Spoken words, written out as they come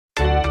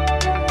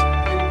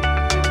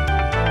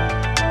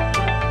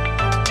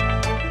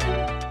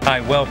Hi,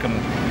 welcome.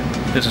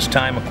 This is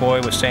Ty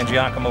McCoy with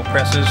Sangiacomo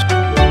Presses.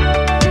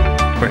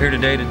 We're here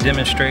today to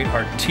demonstrate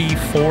our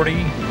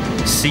T40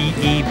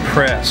 CE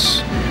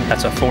press.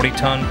 That's a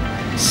 40-ton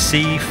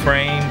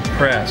C-frame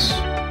press.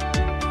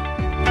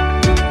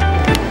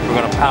 We're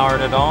going to power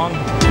it on.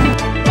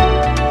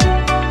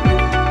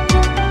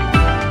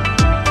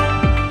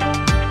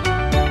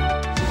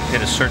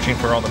 It is searching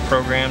for all the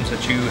programs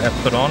that you have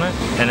put on it.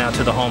 And now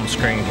to the home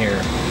screen here.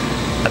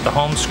 At the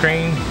home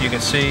screen, you can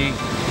see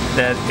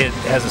that it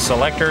has a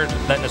selector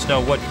letting us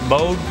know what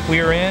mode we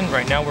are in.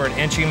 Right now we're in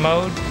inching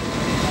mode.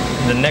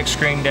 The next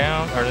screen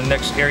down, or the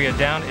next area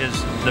down,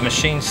 is the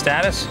machine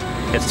status.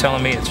 It's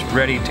telling me it's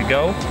ready to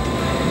go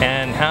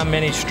and how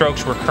many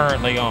strokes we're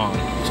currently on.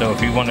 So if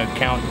you want to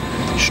count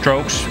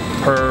strokes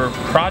per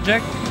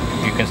project,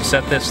 you can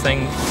set this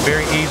thing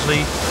very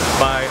easily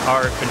by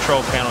our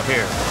control panel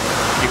here.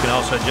 You can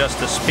also adjust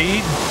the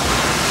speed.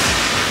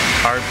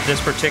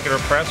 This particular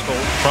press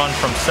will run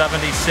from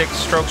 76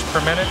 strokes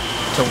per minute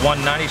to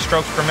 190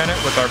 strokes per minute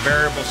with our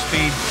variable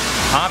speed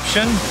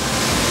option.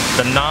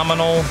 The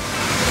nominal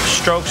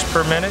strokes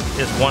per minute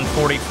is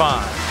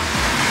 145.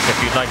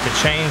 If you'd like to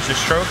change the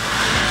stroke,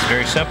 it's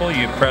very simple.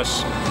 You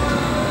press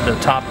the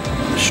top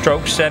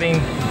stroke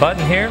setting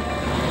button here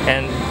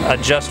and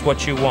adjust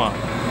what you want.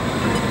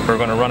 We're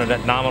going to run it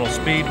at nominal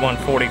speed,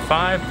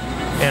 145,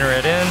 enter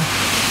it in,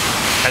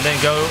 and then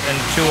go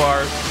into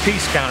our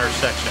piece counter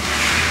section.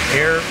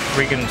 Here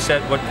we can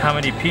set how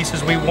many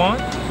pieces we want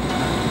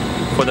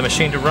for the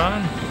machine to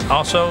run.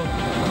 Also,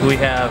 we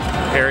have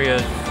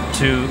areas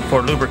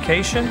for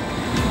lubrication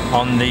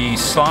on the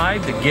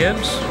slide, the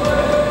gibs.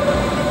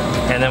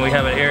 And then we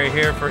have an area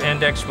here for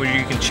index where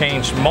you can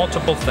change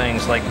multiple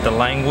things like the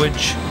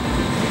language,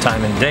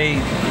 time and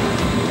date,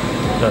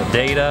 the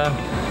data,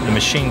 the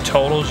machine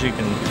totals. You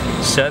can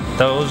set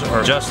those or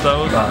adjust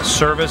those.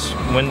 Service,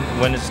 when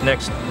it's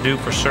next due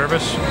for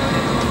service,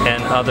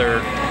 and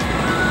other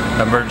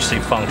emergency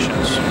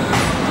functions.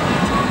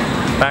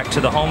 Back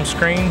to the home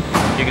screen,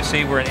 you can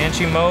see we're in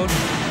inching mode.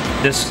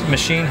 This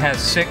machine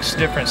has 6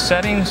 different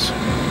settings.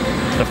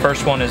 The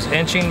first one is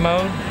inching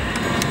mode.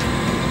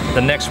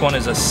 The next one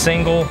is a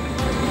single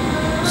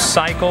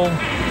cycle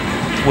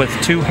with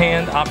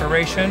 2-hand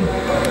operation.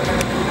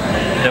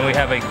 Then we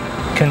have a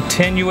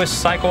continuous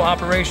cycle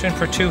operation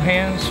for 2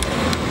 hands.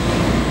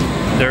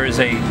 There is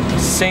a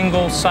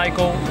single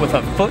cycle with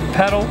a foot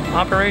pedal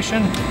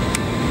operation.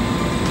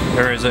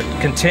 There is a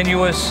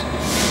continuous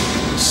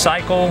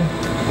cycle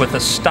with a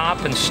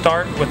stop and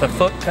start with a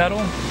foot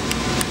pedal.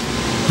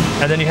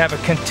 And then you have a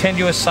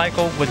continuous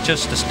cycle with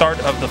just the start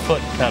of the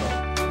foot pedal.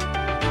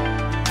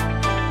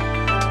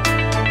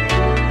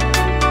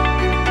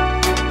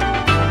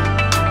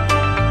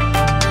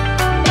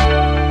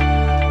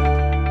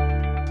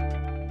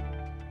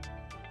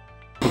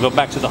 We'll go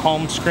back to the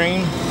home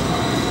screen.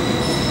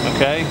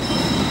 Okay.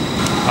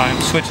 I'm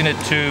switching it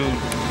to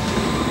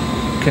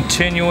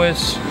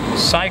continuous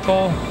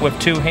cycle with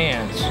 2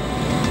 hands.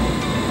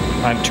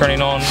 I'm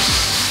turning on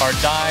our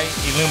die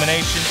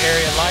illumination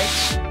area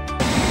lights.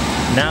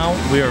 Now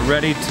we are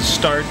ready to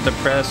start the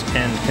press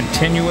in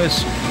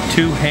continuous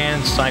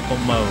 2-hand cycle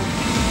mode.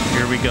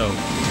 Here we go.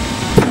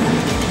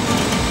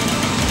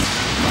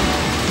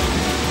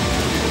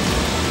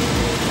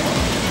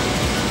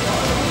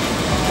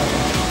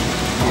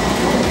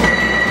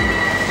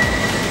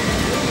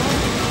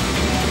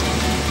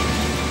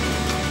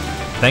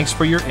 Thanks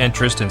for your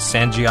interest in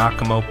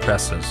Sangiacomo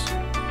Presses.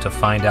 To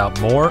find out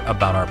more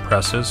about our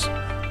presses,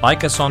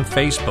 like us on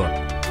Facebook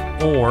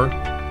or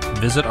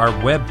visit our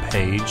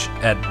webpage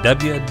at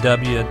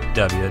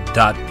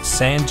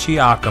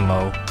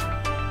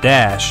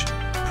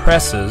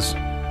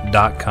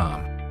www.sangiacomo-presses.com.